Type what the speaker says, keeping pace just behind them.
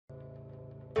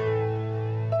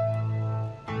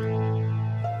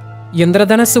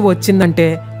ఇంద్రధనస్సు వచ్చిందంటే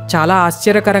చాలా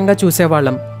ఆశ్చర్యకరంగా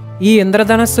చూసేవాళ్ళం. ఈ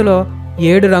ఇంద్రధనస్సులో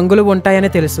 7 రంగులు ఉంటాయని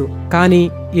తెలుసు, కానీ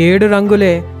 7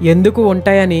 రంగులే ఎందుకు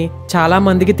ఉంటాయని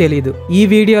చాలామందికి తెలియదు. ఈ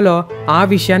వీడియోలో ఆ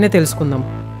విషయాన్ని తెలుసుకుందాం.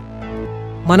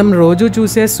 మనం రోజు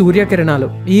చూసే సూర్యకిరణాలు,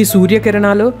 ఈ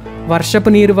సూర్యకిరణాలు వర్షపు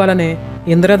నీరు వలనే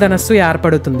ఇంద్రధనస్సు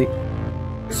ఏర్పడుతుంది.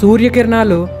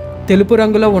 సూర్యకిరణాలు తెలుపు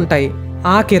రంగులో ఉంటాయి.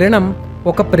 ఆ కిరణం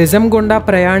ఒక ప్రిజం గుండా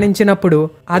ప్రయాణించినప్పుడు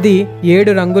అది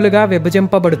 7 రంగులుగా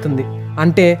విభజింపబడుతుంది.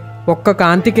 అంటే ఒక్క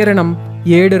కాంతి కిరణం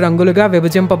 7 రంగులుగా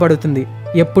విభజింపబడుతుంది.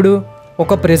 ఎప్పుడు?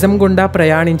 ఒక ప్రిజం గుండా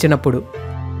ప్రయాణించినప్పుడు.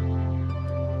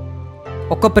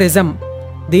 ఒక ప్రిజం,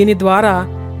 దీని ద్వారా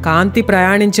కాంతి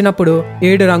ప్రయాణించినప్పుడు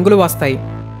 7 రంగులు వస్తాయి.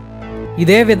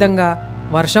 ఇదే విధంగా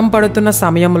వర్షం పడుతున్న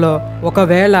సమయంలో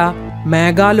ఒకవేళ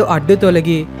మేఘాలు అడ్డు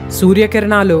తొలగి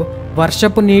సూర్యకిరణాలు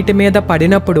వర్షపు నీటి మీద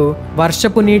పడినప్పుడు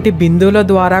వర్షపు నీటి బిందువుల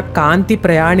ద్వారా కాంతి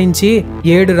ప్రయాణించి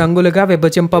 7 రంగులుగా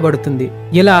విభజింపబడుతుంది.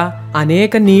 ఇలా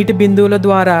అనేక నీటి బిందువుల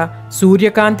ద్వారా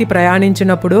సూర్యకాంతి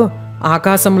ప్రయాణించినప్పుడు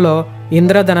ఆకాశంలో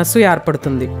ఇంద్రధనస్సు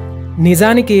ఏర్పడుతుంది.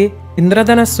 నిజానికి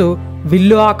ఇంద్రధనస్సు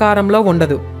విల్లు ఆకారంలో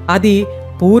ఉండదు. అది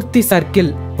పూర్తి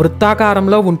సర్కిల్,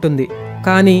 వృత్తాకారంలో ఉంటుంది.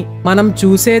 కానీ మనం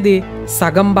చూసేది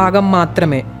సగం భాగం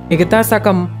మాత్రమే. మిగతా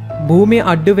సగం భూమి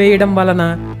అడ్డు వేయడం వలన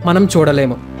మనం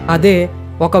చూడలేము. అదే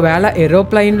ఒకవేళ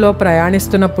ఏరోప్లైన్లో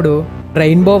ప్రయాణిస్తున్నప్పుడు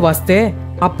రెయిన్బో వస్తే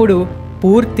అప్పుడు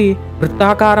పూర్తి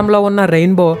వృత్తాకారంలో ఉన్న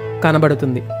రెయిన్బో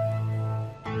కనబడుతుంది.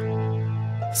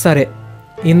 సరే,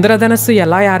 ఇంద్రధనస్సు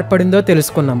ఎలా ఏర్పడిందో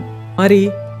తెలుసుకున్నాం. మరి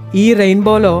ఈ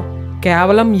రెయిన్బోలో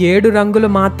కేవలం 7 రంగులు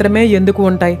మాత్రమే ఎందుకు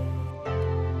ఉంటాయి?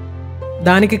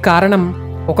 దానికి కారణం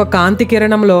ఒక కాంతి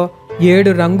కిరణంలో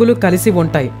 7 రంగులు కలిసి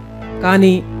ఉంటాయి.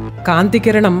 కానీ కాంతి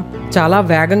కిరణం చాలా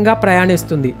వేగంగా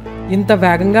ప్రయాణిస్తుంది. ఇంత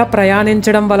వేగంగా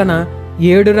ప్రయాణించడం వలన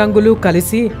 7 రంగులు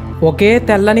కలిసి ఒకే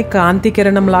తెల్లని కాంతి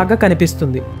కిరణంలాగా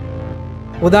కనిపిస్తుంది.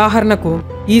 ఉదాహరణకు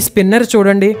ఈ స్పిన్నర్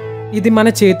చూడండి. ఇది మన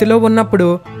చేతిలో ఉన్నప్పుడు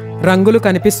రంగులు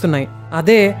కనిపిస్తున్నాయి.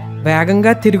 అదే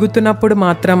వేగంగా తిరుగుతున్నప్పుడు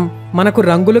మాత్రం మనకు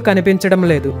రంగులు కనిపించడం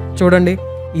లేదు. చూడండి,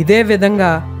 ఇదే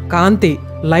విధంగా కాంతి,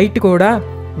 లైట్ కూడా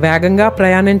వేగంగా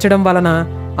ప్రయాణించడం వలన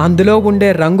అందులో ఉండే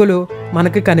రంగులు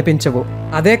మనకు కనిపించవు.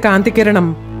 అదే కాంతి కిరణం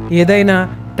ఏదైనా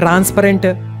ట్రాన్స్పరెంట్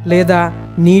లేదా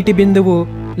నీటి బిందువు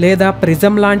లేదా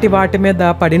ప్రిజం లాంటి వాటి మీద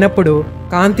పడినప్పుడు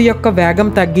కాంతి యొక్క వేగం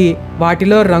తగ్గి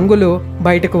వాటిలో రంగులు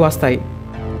బయటకు వస్తాయి.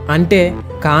 అంటే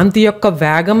కాంతి యొక్క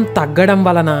వేగం తగ్గడం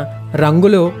వలన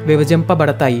రంగులు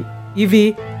విభజింపబడతాయి. ఇవి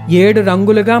 7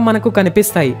 రంగులుగా మనకు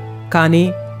కనిపిస్తాయి. కానీ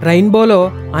రెయిన్బోలో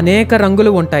అనేక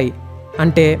రంగులు ఉంటాయి.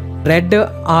 అంటే రెడ్,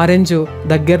 ఆరెంజ్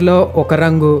దగ్గరలో ఒక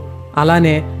రంగు,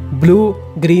 అలానే బ్లూ,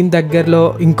 గ్రీన్ దగ్గరలో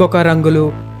ఇంకొక రంగులు,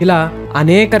 ఇలా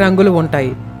అనేక రంగులు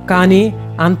ఉంటాయి. కానీ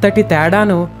అంతటి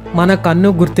తేడాను మన కన్ను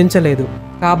గుర్తించలేదు.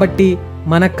 కాబట్టి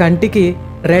మన కంటికి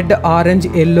red, orange,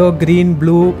 yellow, green,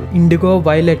 blue, IndiGo,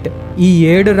 violet ఈ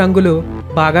 7 రంగులు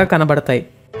బాగా కనబడతాయి.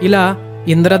 ఇలా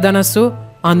ఇంద్రధనస్సు,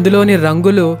 అందులోని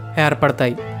రంగులు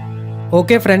ఏర్పడతాయి.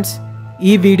 ఓకే ఫ్రెండ్స్,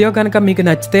 ఈ వీడియో కనుక మీకు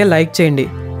నచ్చితే లైక్ చేయండి.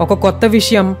 ఒక కొత్త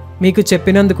విషయం మీకు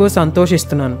చెప్పినందుకు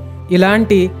సంతోషిస్తున్నాను.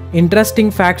 ఇలాంటి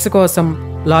ఇంట్రెస్టింగ్ ఫ్యాక్ట్స్ కోసం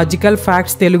లాజికల్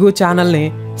ఫ్యాక్ట్స్ తెలుగు ఛానల్ని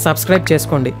సబ్స్క్రైబ్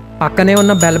చేసుకోండి. పక్కనే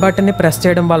ఉన్న బెల్ బటన్ని ప్రెస్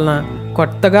చేయడం వలన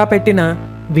కొత్తగా పెట్టిన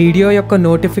వీడియో యొక్క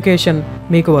నోటిఫికేషన్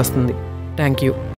మీకు వస్తుంది. Thank you.